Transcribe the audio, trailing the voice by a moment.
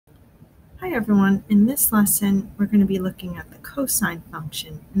Hi everyone, in this lesson we're going to be looking at the cosine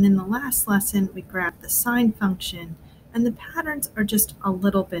function, and in the last lesson we grabbed the sine function, and the patterns are just a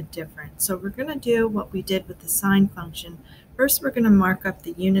little bit different. So we're going to do what we did with the sine function. First we're going to mark up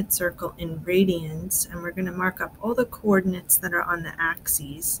the unit circle in radians, and we're going to mark up all the coordinates that are on the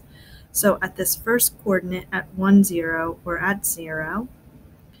axes. So at this first coordinate at 1, 0, we're at 0.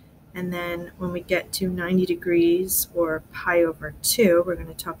 And then when we get to 90 degrees or pi over 2, we're going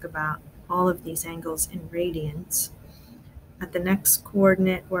to talk about all of these angles in radians. At the next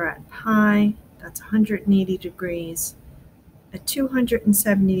coordinate, we're at pi, that's 180 degrees. At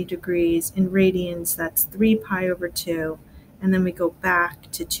 270 degrees in radians, that's 3 pi over 2, and then we go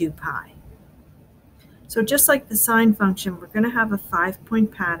back to 2 pi. So just like the sine function, we're going to have a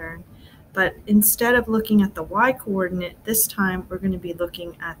 5-point pattern, but instead of looking at the y-coordinate, this time we're going to be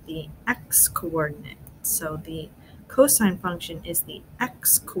looking at the x-coordinate. So the cosine function is the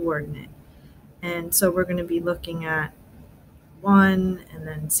x-coordinate. And so we're going to be looking at 1, and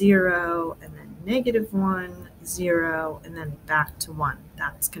then 0, and then -1, 0, and then back to 1.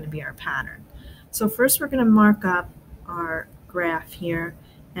 That's going to be our pattern. So first we're going to mark up our graph here,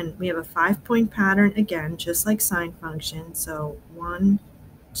 and we have a 5-point pattern again, just like sine function. So 1,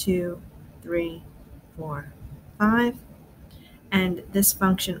 2, 3, 4, 5. And this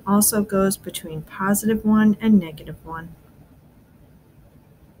function also goes between +1 and -1.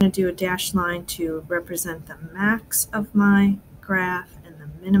 I'm going to do a dashed line to represent the max of my graph and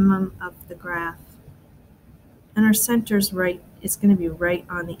the minimum of the graph. And our center is going to be right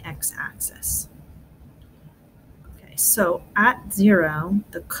on the x-axis. Okay, so at 0,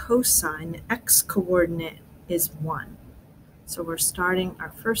 the cosine, the x-coordinate is 1. So we're starting, our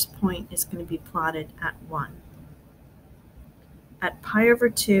first point is going to be plotted at 1. At pi over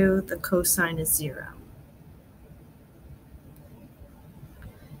 2, the cosine is 0.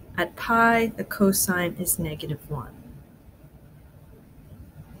 At pi, the cosine is -1.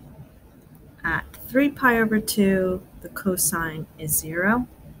 At 3 pi over 2, the cosine is 0.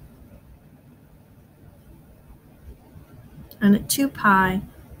 And at 2 pi,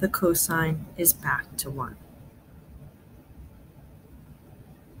 the cosine is back to 1.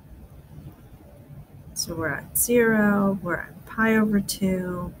 So we're at 0, we're at pi over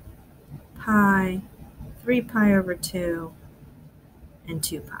 2, pi, 3 pi over 2, and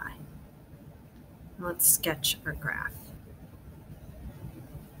 2 pi. Let's sketch our graph.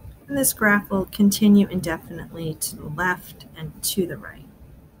 And this graph will continue indefinitely to the left and to the right.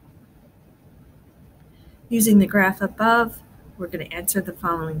 Using the graph above, we're going to answer the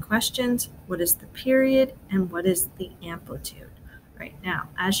following questions. What is the period and what is the amplitude? Right now,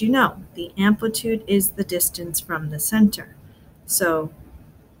 as you know, the amplitude is the distance from the center. So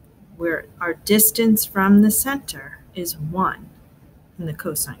our distance from the center is 1 in the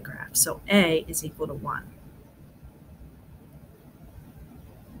cosine graph. So A is equal to 1.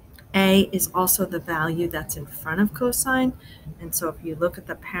 A is also the value that's in front of cosine. And so if you look at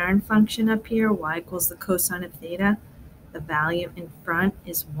the parent function up here, y equals the cosine of theta, the value in front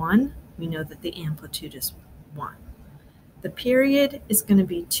is 1. We know that the amplitude is 1. The period is going to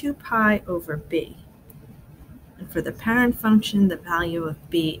be 2 pi over b. And for the parent function, the value of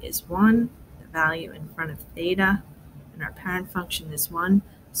b is 1. The value in front of theta, and our parent function is 1.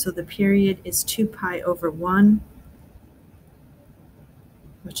 So the period is 2 pi over 1,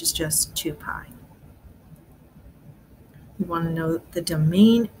 which is just 2 pi. We want to know the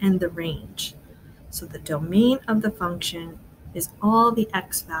domain and the range. So the domain of the function is all the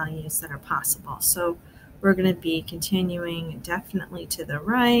x values that are possible. So we're going to be continuing indefinitely to the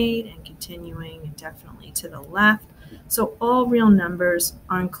right and continuing indefinitely to the left. So all real numbers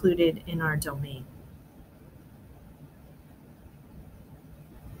are included in our domain.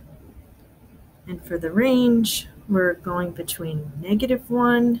 And for the range, we're going between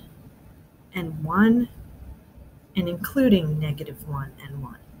 -1 and 1, and including -1 and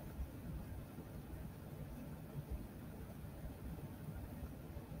 1.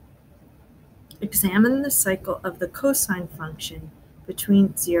 Examine the cycle of the cosine function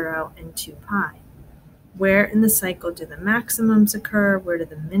between 0 and 2 pi. Where in the cycle do the maximums occur, where do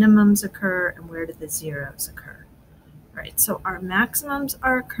the minimums occur, and where do the zeros occur? Right, so our maximums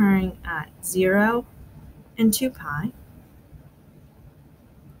are occurring at 0 and 2 pi.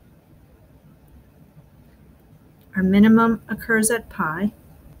 Our minimum occurs at pi.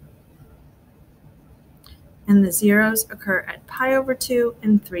 And the zeros occur at pi over 2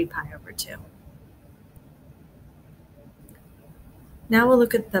 and 3 pi over 2. Now we'll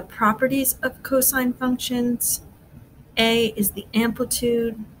look at the properties of cosine functions. A is the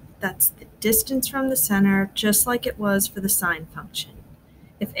amplitude, that's the distance from the center, just like it was for the sine function.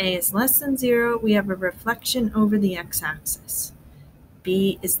 If A is less than 0, we have a reflection over the x-axis.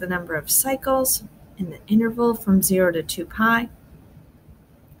 B is the number of cycles in the interval from 0 to 2 pi.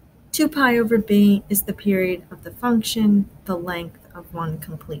 2 pi over b is the period of the function, the length of one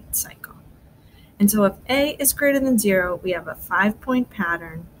complete cycle. And so if A is greater than 0, we have a 5-point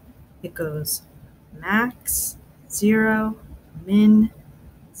pattern. It goes max, 0, min,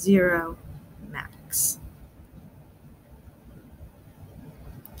 0, max.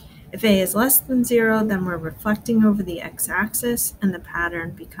 If A is less than 0, then we're reflecting over the x-axis, and the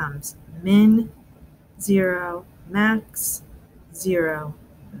pattern becomes min, 0, max, 0,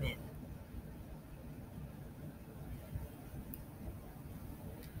 min.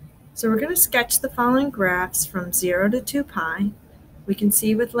 So we're going to sketch the following graphs from 0 to 2 pi. We can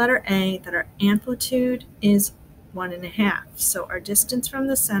see with letter A that our amplitude is 1.5. So our distance from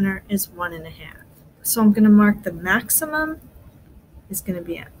the center is 1.5. So I'm going to mark the maximum is going to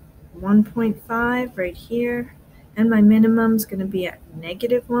be at 1.5 right here. And my minimum is going to be at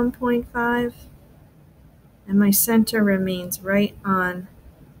negative 1.5. And my center remains right on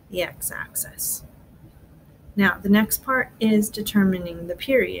the x-axis. Now the next part is determining the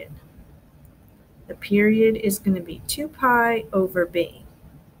period. The period is going to be 2 pi over b.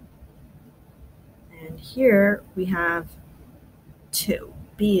 And here we have 2.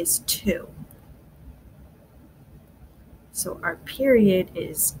 b is 2. So our period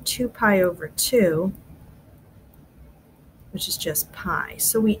is 2 pi over 2, which is just pi.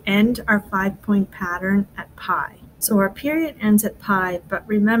 So we end our 5-point pattern at pi. So our period ends at pi, but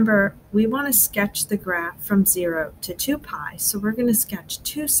remember, we want to sketch the graph from 0 to 2 pi. So we're going to sketch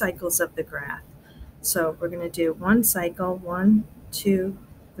 2 cycles of the graph. So we're going to do one cycle, 1, 2,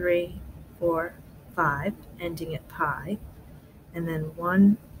 3, 4, 5, ending at pi. And then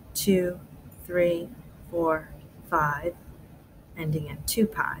 1, 2, 3, 4, 5, ending at 2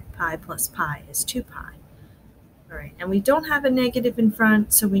 pi. Pi plus pi is 2 pi. All right, and we don't have a negative in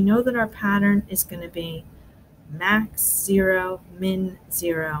front, so we know that our pattern is going to be max, 0, min,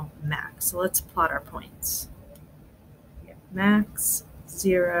 0, max. So let's plot our points. Max,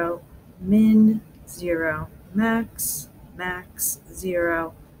 0, min, 0, max, max,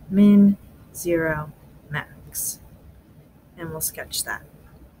 0, min, 0, max. And we'll sketch that.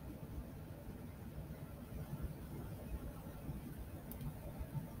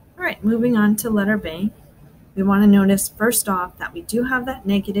 All right, moving on to letter B. We want to notice first off that we do have that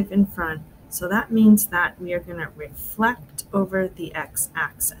negative in front, so that means that we are going to reflect over the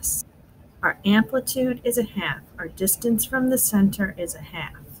x-axis. Our amplitude is a half. Our distance from the center is a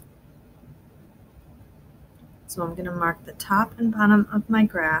half. So I'm going to mark the top and bottom of my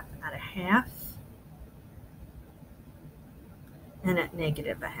graph at a half and at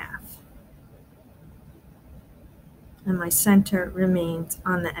negative a half. And my center remains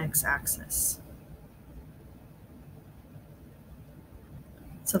on the x-axis.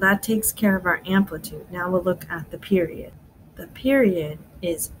 So that takes care of our amplitude. Now we'll look at the period. The period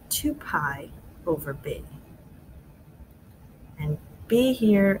is 2 pi over b. And b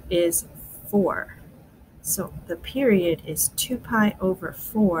here is 4. So the period is 2 pi over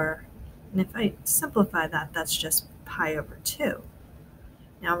 4. And if I simplify that, that's just pi over 2.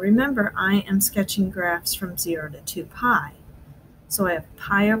 Now remember, I am sketching graphs from 0 to 2 pi. So I have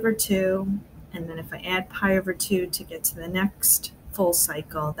pi over 2, and then if I add pi over 2 to get to the next full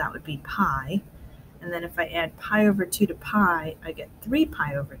cycle, that would be pi. And then if I add pi over 2 to pi, I get 3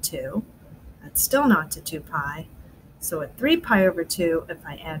 pi over 2. That's still not to 2 pi. So at 3 pi over 2, if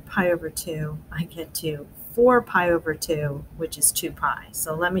I add pi over 2, I get to 4 pi over 2, which is 2 pi.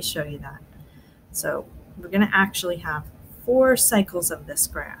 So let me show you that. So we're going to actually have 4 cycles of this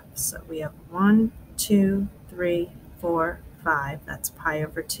graph. So we have 1, 2, 3, 4, 5. That's pi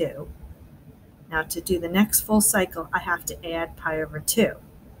over 2. Now to do the next full cycle, I have to add pi over 2.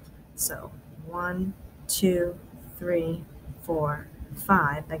 So 1, 2, 3, 4,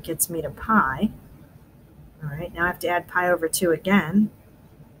 5. That gets me to pi. All right, now I have to add pi over 2 again.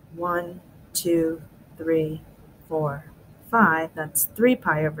 1, 2, 3, 4, 5. That's 3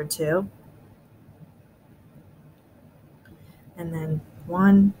 pi over 2. And then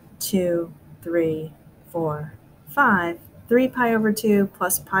 1, 2, 3, 4, 5. 3 pi over 2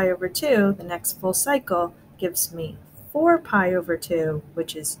 plus pi over 2, the next full cycle, gives me 4 pi over 2,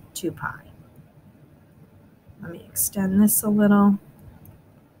 which is 2 pi. Let me extend this a little.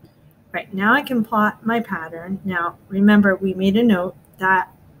 Right, now I can plot my pattern. Now, remember, we made a note that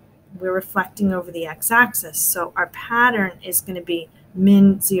we're reflecting over the x-axis, so our pattern is going to be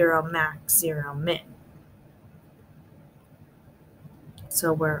min, 0, max, 0, min.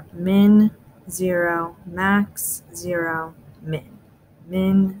 So we're min, 0, max, 0, min.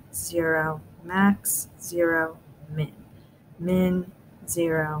 min, 0, max, 0, min. Min,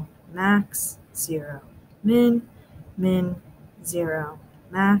 0, max, 0, min, min, 0,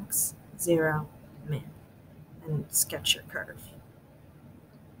 max, 0, min. And sketch your curve.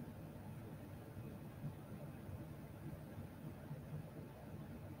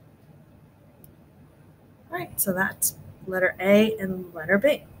 All right, so that's letter A and letter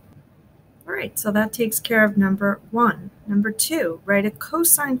B. All right, so that takes care of number 1. Number 2, write a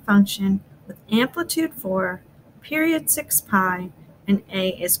cosine function with amplitude 4, period 6 pi, and A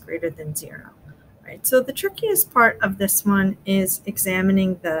is greater than 0. All right, so the trickiest part of this one is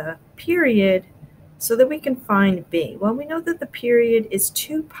examining the period so that we can find B. Well, we know that the period is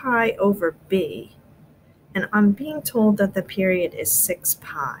 2 pi over B, and I'm being told that the period is 6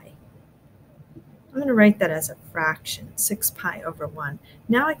 pi. I'm going to write that as a fraction, 6 pi over 1.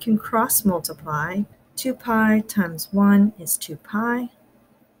 Now I can cross multiply. 2 pi times 1 is 2 pi.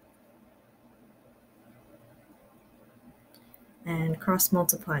 And cross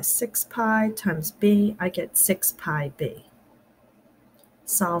multiply 6 pi times b, I get 6 pi b.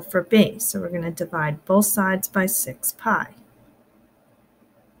 Solve for b, so we're going to divide both sides by 6 pi.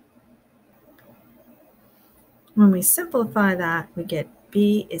 When we simplify that, we get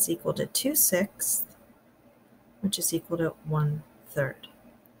b is equal to 2/6, which is equal to 1/3.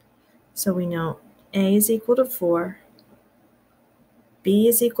 So we know a is equal to 4, b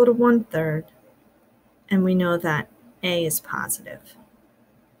is equal to 1/3, and we know that a is positive.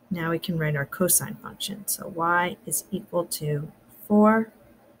 Now we can write our cosine function. So y is equal to 4,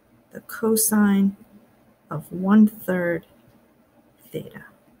 the cosine of 1/3 theta.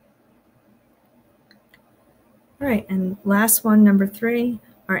 All right, and last one, number 3,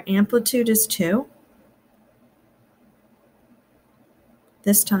 our amplitude is 2.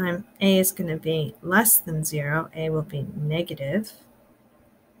 This time, a is going to be less than 0. A will be negative.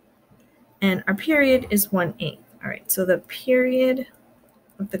 And our period is 1/8. All right, so the period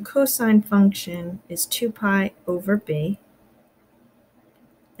of the cosine function is 2 pi over b.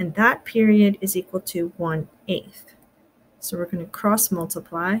 And that period is equal to 1/8. So we're going to cross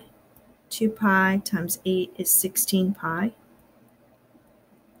multiply. 2 pi times 8 is 16 pi.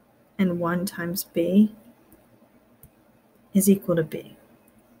 And 1 times b is equal to b.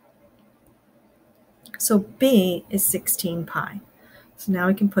 So b is 16 pi. So now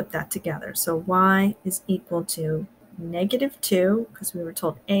we can put that together. So y is equal to -2, because we were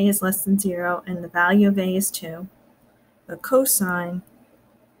told a is less than 0, and the value of a is 2. The cosine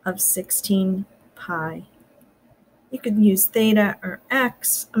of 16 pi. You could use theta or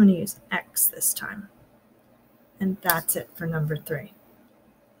x. I'm going to use x this time. And that's it for number 3.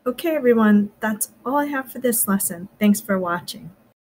 Okay, everyone, that's all I have for this lesson. Thanks for watching.